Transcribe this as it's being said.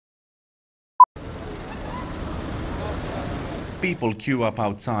People queue up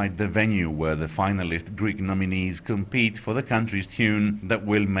outside the venue where the finalist Greek nominees compete for the country's tune that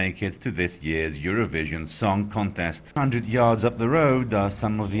will make it to this year's Eurovision Song Contest. 100 yards up the road are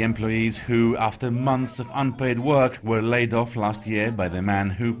some of the employees who, after months of unpaid work, were laid off last year by the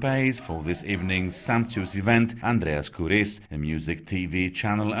man who pays for this evening's sumptuous event, Andreas Kouris, a music TV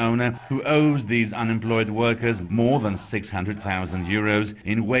channel owner who owes these unemployed workers more than 600,000 euros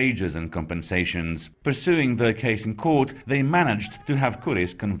in wages and compensations. Pursuing their case in court, they managed to have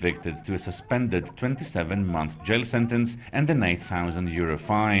Kouris convicted to a suspended 27-month jail sentence and an 8,000 euro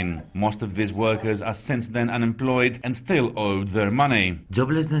fine. Most of these workers are since then unemployed and still owed their money.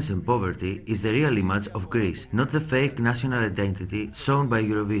 Joblessness and poverty is the real image of Greece, not the fake national identity shown by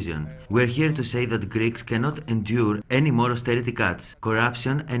Eurovision. We are here to say that Greeks cannot endure any more austerity cuts,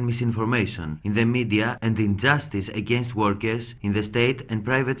 corruption and misinformation in the media and injustice against workers in the state and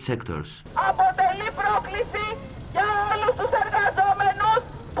private sectors. Για όλους τους εργαζόμενους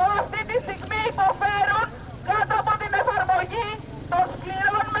που αυτή τη στιγμή υποφέρουν κάτω από την εφαρμογή των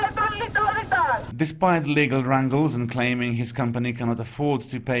σκληρών μέτρων λιτότητας. Despite legal wrangles and claiming his company cannot afford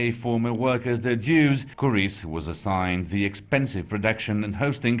to pay former workers their dues, Kouris was assigned the expensive production and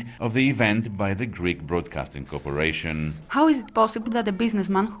hosting of the event by the Greek Broadcasting Corporation. How is it possible that a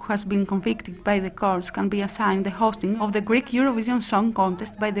businessman who has been convicted by the courts can be assigned the hosting of the Greek Eurovision Song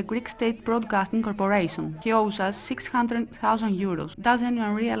Contest by the Greek State Broadcasting Corporation? He owes us 600,000 euros. Does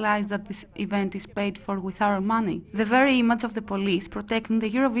anyone realize that this event is paid for with our money? The very image of the police protecting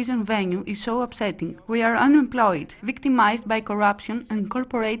the Eurovision venue is so upsetting. We are unemployed, victimized by corruption and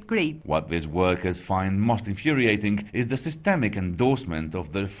corporate greed. What these workers find most infuriating is the systemic endorsement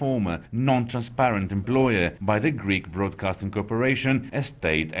of their former, non-transparent employer by the Greek Broadcasting Corporation, a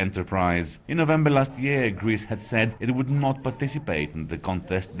state enterprise. In November last year, Greece had said it would not participate in the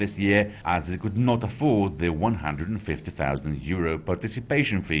contest this year as it could not afford the 150,000 euro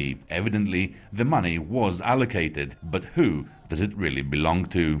participation fee. Evidently, the money was allocated, but who does it really belong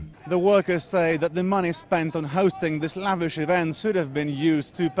to? The workers say that the money spent on hosting this lavish event should have been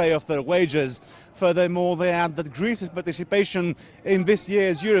used to pay off their wages. Furthermore, they add that Greece's participation in this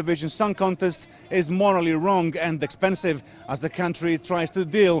year's Eurovision Song Contest is morally wrong and expensive as the country tries to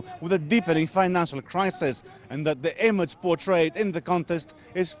deal with a deepening financial crisis, and that the image portrayed in the contest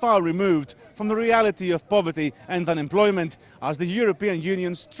is far removed from the reality of poverty and unemployment as the European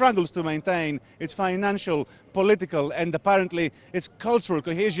Union struggles to maintain its financial, political and apparently its cultural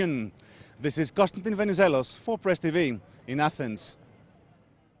cohesion. This is Konstantin Venizelos for Press TV in Athens.